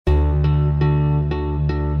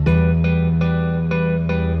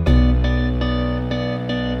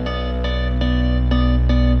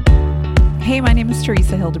Hey, my name is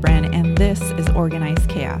Teresa Hildebrand, and this is Organized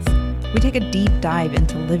Chaos. We take a deep dive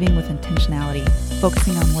into living with intentionality,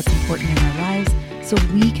 focusing on what's important in our lives so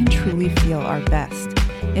we can truly feel our best.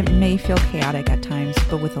 It may feel chaotic at times,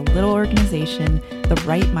 but with a little organization, the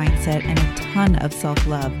right mindset, and a ton of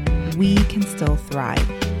self-love, we can still thrive.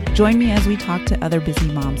 Join me as we talk to other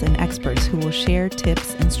busy moms and experts who will share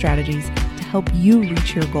tips and strategies to help you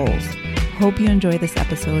reach your goals. Hope you enjoy this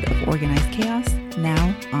episode of Organized Chaos.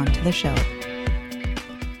 Now, on to the show.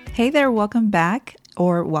 Hey there, welcome back,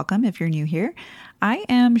 or welcome if you're new here. I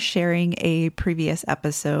am sharing a previous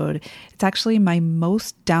episode. It's actually my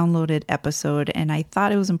most downloaded episode, and I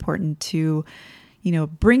thought it was important to,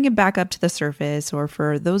 bring it back up to the surface, or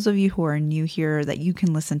for those of you who are new here, that you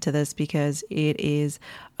can listen to this because it is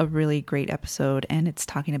a really great episode, and it's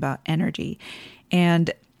talking about energy.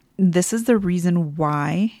 And this is the reason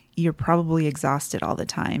why you're probably exhausted all the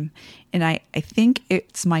time. And I think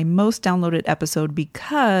it's my most downloaded episode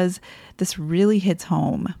because this really hits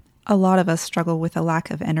home. A lot of us struggle with a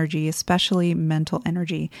lack of energy, especially mental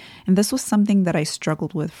energy. And this was something that I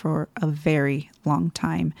struggled with for a very long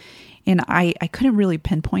time. And I couldn't really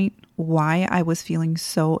pinpoint why I was feeling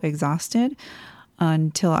so exhausted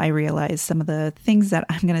until I realized some of the things that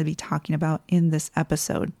I'm going to be talking about in this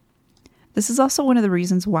episode. This is also one of the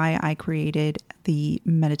reasons why I created the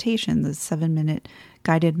meditation, the 7-minute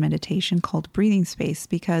guided meditation called Breathing Space,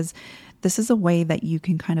 because this is a way that you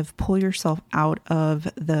can kind of pull yourself out of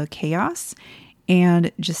the chaos and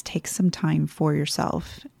just take some time for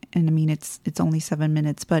yourself. And I mean, it's only 7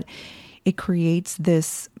 minutes, but it creates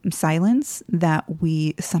this silence that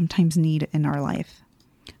we sometimes need in our life.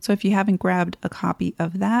 So if you haven't grabbed a copy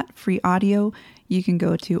of that free audio, you can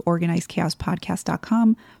go to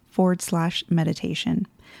organizedchaospodcast.com/meditation.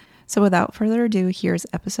 So without further ado, here's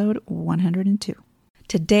episode 102.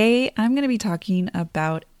 Today, I'm going to be talking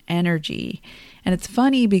about energy. And it's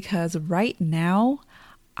funny because right now,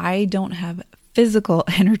 I don't have physical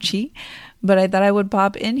energy, but I thought I would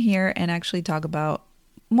pop in here and actually talk about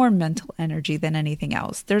more mental energy than anything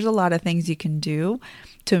else. There's a lot of things you can do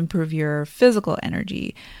to improve your physical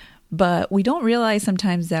energy, but we don't realize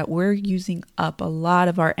sometimes that we're using up a lot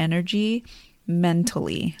of our energy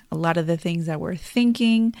mentally. A lot of the things that we're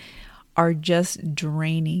thinking are just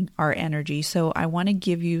draining our energy. So I want to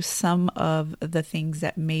give you some of the things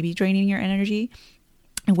that may be draining your energy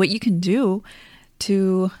and what you can do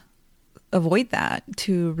to avoid that,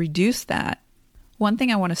 to reduce that. One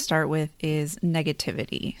thing I want to start with is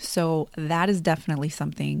negativity. So that is definitely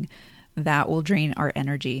something that will drain our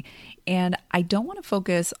energy. And I don't want to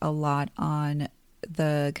focus a lot on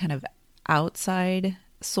the kind of outside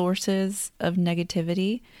sources of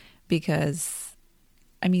negativity because,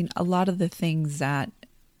 I mean, a lot of the things that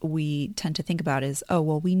we tend to think about is, oh,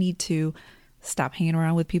 well, we need to stop hanging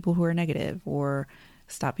around with people who are negative or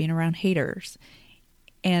stop being around haters.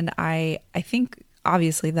 And I think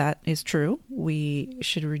obviously that is true. We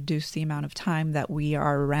should reduce the amount of time that we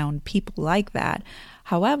are around people like that.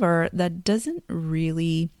 However, that doesn't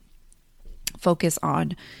really focus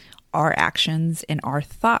on our actions and our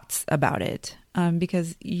thoughts about it,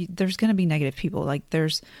 because there's going to be negative people. Like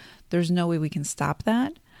there's no way we can stop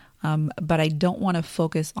that. But I don't want to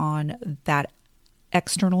focus on that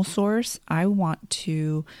external source. I want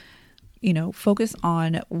to focus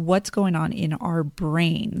on what's going on in our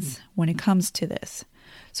brains when it comes to this.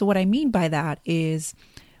 So what I mean by that is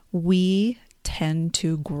we tend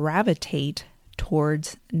to gravitate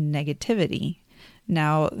towards negativity.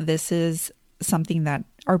 Now, this is something that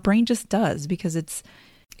our brain just does because it's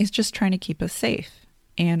just trying to keep us safe.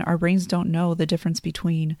 And our brains don't know the difference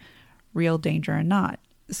between real danger and not.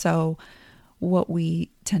 So what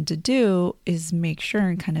we tend to do is make sure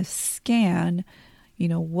and kind of scan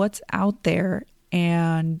what's out there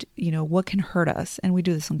and, what can hurt us. And we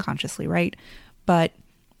do this unconsciously, right? But,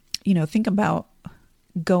 think about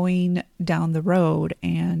going down the road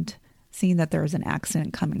and seeing that there's an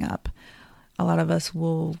accident coming up. A lot of us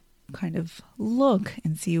will kind of look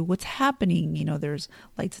and see what's happening. There's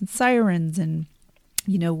lights and sirens and,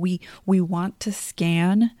 we want to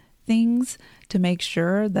scan things to make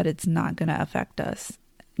sure that it's not going to affect us.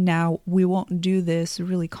 Now, we won't do this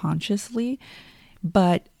really consciously.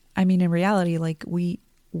 But I mean, in reality, like we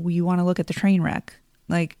want to look at the train wreck,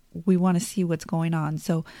 like we want to see what's going on.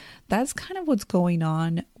 So that's kind of what's going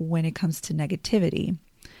on when it comes to negativity.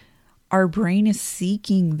 Our brain is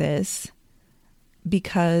seeking this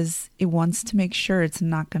because it wants to make sure it's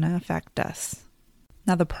not going to affect us.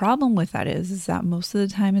 Now, the problem with that is that most of the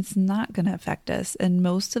time it's not going to affect us. And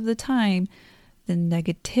most of the time, the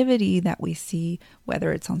negativity that we see,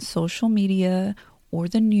 whether it's on social media or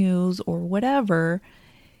the news or whatever,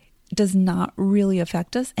 does not really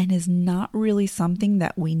affect us and is not really something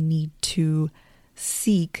that we need to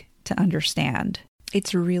seek to understand.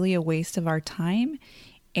 It's really a waste of our time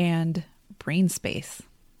and brain space.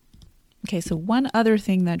 Okay, so one other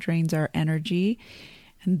thing that drains our energy,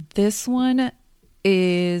 and this one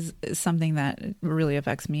is something that really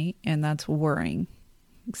affects me, and that's worrying.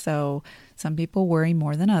 So some people worry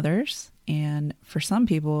more than others, and for some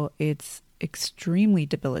people it's extremely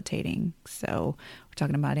debilitating. So we're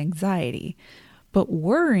talking about anxiety. But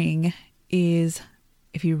worrying is,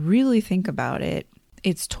 if you really think about it,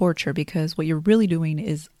 it's torture, because what you're really doing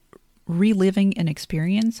is reliving an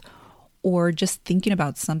experience or just thinking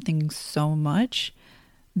about something so much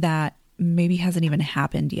that maybe hasn't even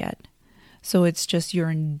happened yet. So it's just you're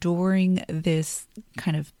enduring this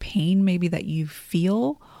kind of pain maybe that you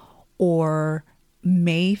feel or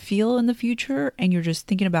may feel in the future, and you're just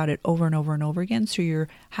thinking about it over and over and over again. So you're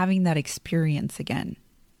having that experience again.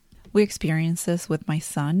 We experience this with my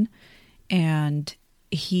son, and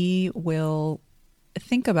he will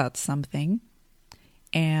think about something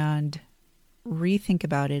and rethink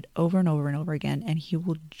about it over and over and over again, and he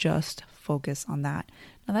will just focus on that.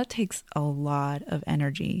 Now that takes a lot of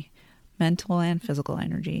energy, mental and physical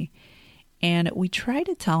energy. And we try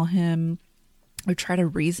to tell him, or try to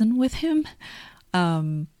reason with him,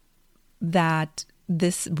 that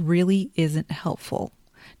this really isn't helpful.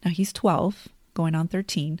 Now he's 12, going on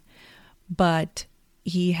 13, but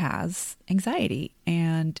he has anxiety,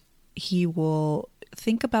 and he will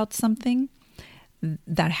think about something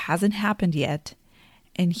that hasn't happened yet,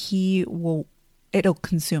 and it'll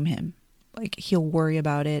consume him. Like he'll worry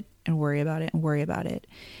about it and worry about it and worry about it.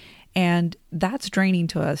 And that's draining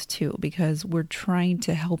to us too, because we're trying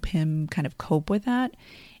to help him kind of cope with that.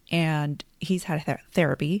 And he's had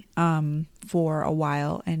therapy for a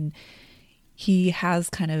while, and he has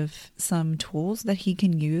kind of some tools that he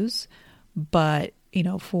can use. But,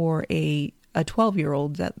 for a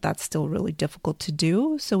 12-year-old, that's still really difficult to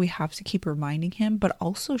do. So we have to keep reminding him, but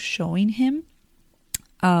also showing him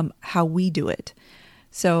how we do it.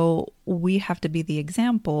 So we have to be the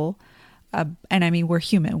example. And I mean, we're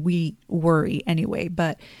human. We worry anyway,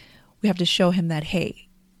 but we have to show him that, hey,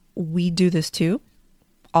 we do this too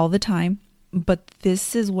all the time, but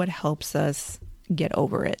this is what helps us get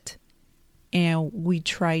over it. And we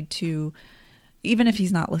try to, even if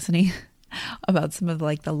he's not listening about some of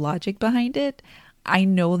the logic behind it, I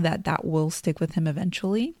know that will stick with him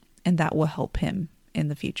eventually, and that will help him in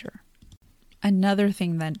the future. Another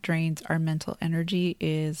thing that drains our mental energy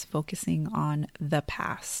is focusing on the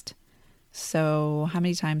past. So how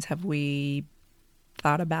many times have we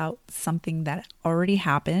thought about something that already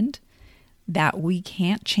happened that we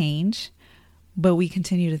can't change, but we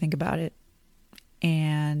continue to think about it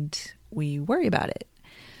and we worry about it?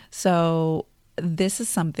 So this is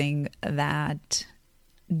something that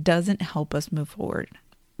doesn't help us move forward,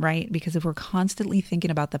 right? Because if we're constantly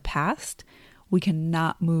thinking about the past, we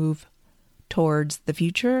cannot move towards the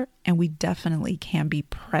future, and we definitely can be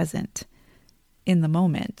present in the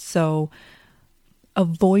moment. So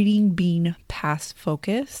avoiding being past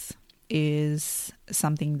focus is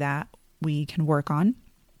something that we can work on.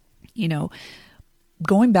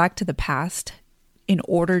 Going back to the past in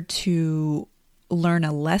order to learn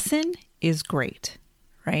a lesson is great,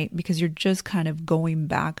 right? Because you're just kind of going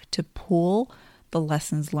back to pull the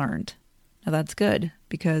lessons learned. Now that's good,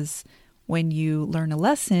 because when you learn a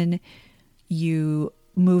lesson, you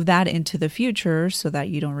move that into the future so that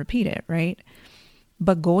you don't repeat it, right?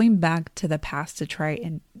 But going back to the past to try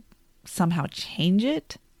and somehow change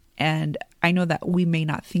it, and I know that we may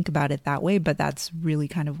not think about it that way, but that's really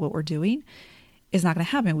kind of what we're doing, is not going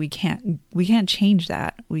to happen. We can't change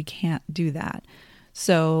that. We can't do that.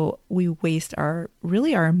 So we waste our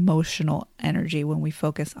emotional energy when we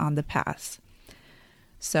focus on the past.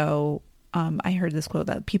 So I heard this quote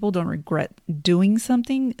that people don't regret doing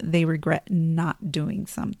something, they regret not doing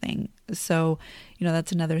something. So,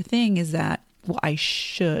 that's another thing, is that, well, I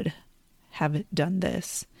should have done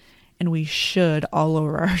this, and we should all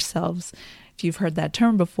over ourselves, if you've heard that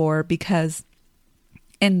term before,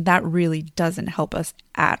 and that really doesn't help us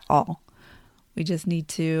at all. We just need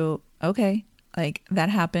to, okay, that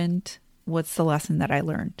happened. What's the lesson that I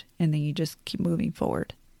learned? And then you just keep moving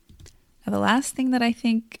forward. Now, the last thing that I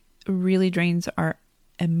think really drains our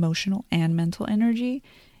emotional and mental energy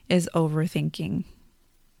is overthinking.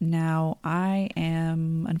 Now, I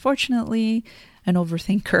am unfortunately an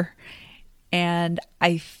overthinker, and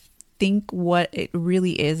I think what it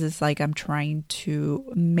really is I'm trying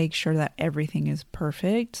to make sure that everything is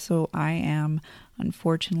perfect. So I am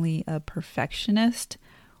unfortunately a perfectionist,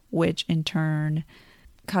 which in turn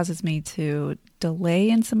causes me to delay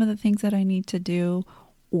in some of the things that I need to do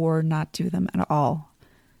or not do them at all.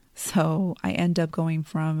 So I end up going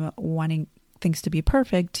from wanting things to be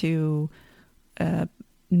perfect to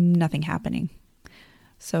nothing happening.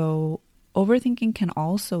 So overthinking can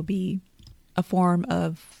also be a form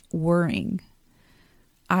of worrying.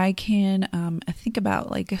 I can think about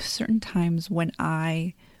like certain times when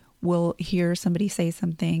I will hear somebody say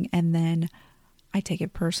something and then I take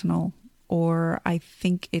it personal, or I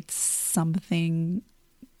think it's something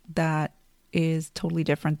that is totally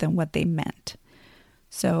different than what they meant.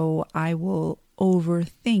 So I will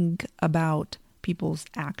overthink about people's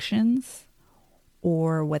actions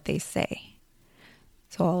or what they say.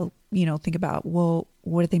 So I'll, think about, well,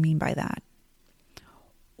 what do they mean by that?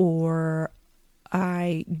 Or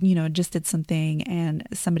I, just did something and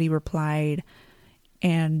somebody replied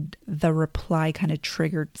and the reply kind of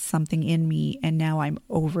triggered something in me. And now I'm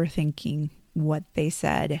overthinking what they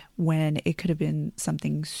said when it could have been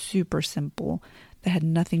something super simple that had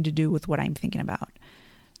nothing to do with what I'm thinking about.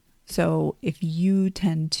 So if you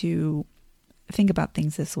tend to think about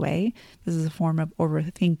things this way, this is a form of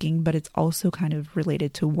overthinking, but it's also kind of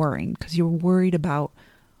related to worrying because you're worried about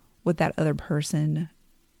what that other person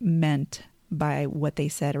meant by what they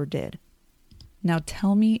said or did. Now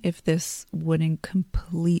tell me if this wouldn't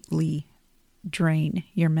completely drain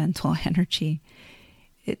your mental energy.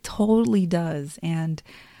 It totally does. And,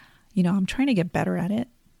 I'm trying to get better at it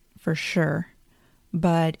for sure.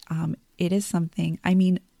 But it is something,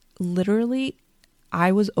 literally,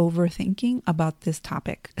 I was overthinking about this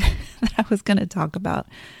topic that I was going to talk about,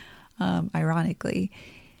 ironically,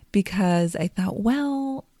 because I thought,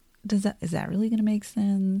 well, is that really going to make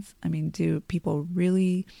sense? Do people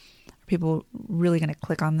really going to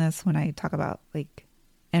click on this when I talk about like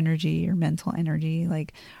energy or mental energy?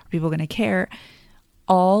 Like, are people going to care?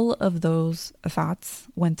 All of those thoughts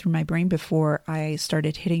went through my brain before I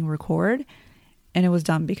started hitting record, and it was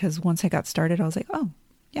done because once I got started, I was like, oh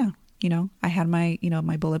yeah, I had my,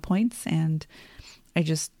 my bullet points and I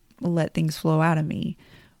just let things flow out of me.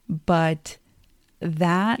 But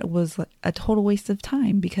that was a total waste of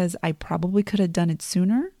time because I probably could have done it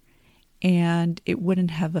sooner and it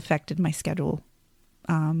wouldn't have affected my schedule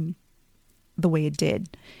the way it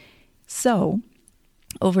did. So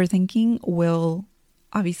overthinking will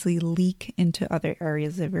obviously leak into other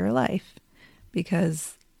areas of your life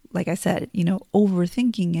because, like I said,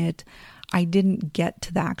 overthinking it, I didn't get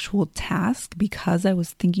to the actual task because I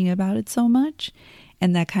was thinking about it so much,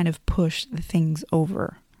 and that kind of pushed things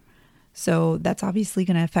over. So that's obviously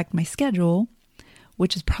going to affect my schedule,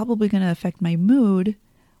 which is probably going to affect my mood,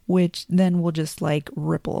 which then will just like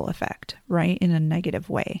ripple effect, right? In a negative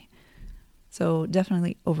way. So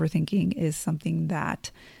definitely overthinking is something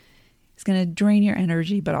that is going to drain your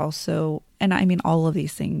energy, but also, and all of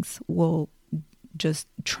these things will just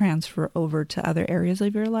transfer over to other areas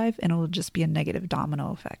of your life and it'll just be a negative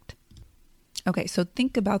domino effect. Okay, so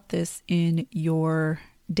think about this in your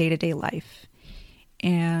day-to-day life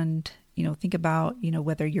and, think about,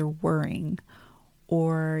 whether you're worrying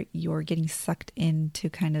or you're getting sucked into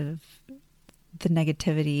kind of the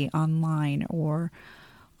negativity online or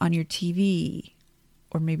on your TV,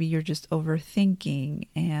 or maybe you're just overthinking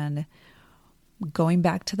and going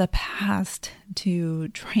back to the past to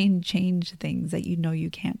try and change things that you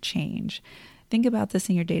can't change. Think about this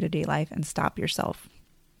in your day-to-day life and stop yourself.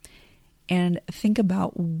 And think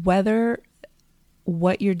about whether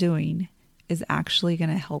what you're doing is actually going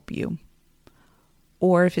to help you,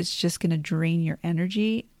 or if it's just going to drain your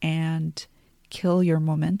energy and kill your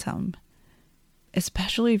momentum,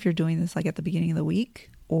 especially if you're doing this like at the beginning of the week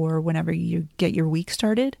or whenever you get your week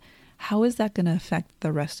started. How is that going to affect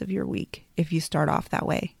the rest of your week if you start off that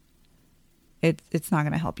way? It's not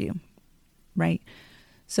going to help you, right?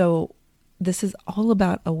 So this is all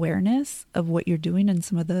about awareness of what you're doing and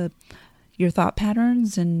some of your thought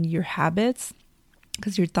patterns and your habits,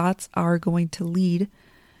 because your thoughts are going to lead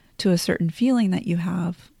to a certain feeling that you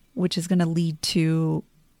have, which is going to lead to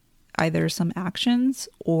either some actions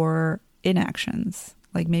or inactions.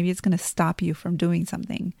 Like maybe it's going to stop you from doing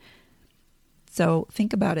something. So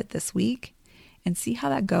think about it this week and see how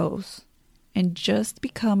that goes and just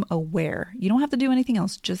become aware. You don't have to do anything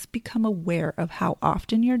else. Just become aware of how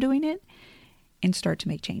often you're doing it and start to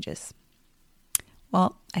make changes.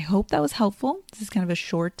 Well, I hope that was helpful. This is kind of a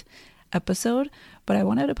short episode, but I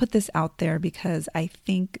wanted to put this out there because I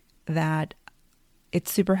think that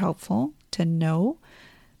it's super helpful to know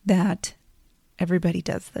that everybody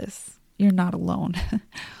does this. You're not alone.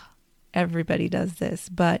 Everybody does this,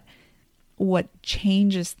 but what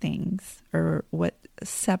changes things or what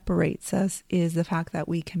separates us is the fact that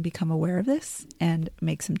we can become aware of this and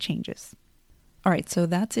make some changes. All right, so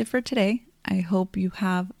that's it for today. I hope you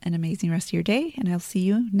have an amazing rest of your day, and I'll see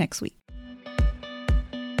you next week.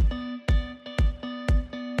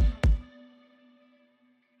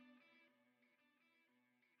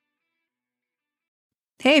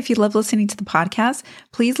 Hey, if you love listening to the podcast,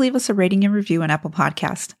 please leave us a rating and review on Apple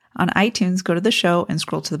Podcast. On iTunes, go to the show and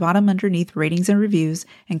scroll to the bottom underneath ratings and reviews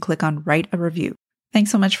and click on Write a Review.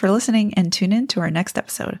 Thanks so much for listening, and tune in to our next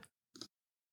episode.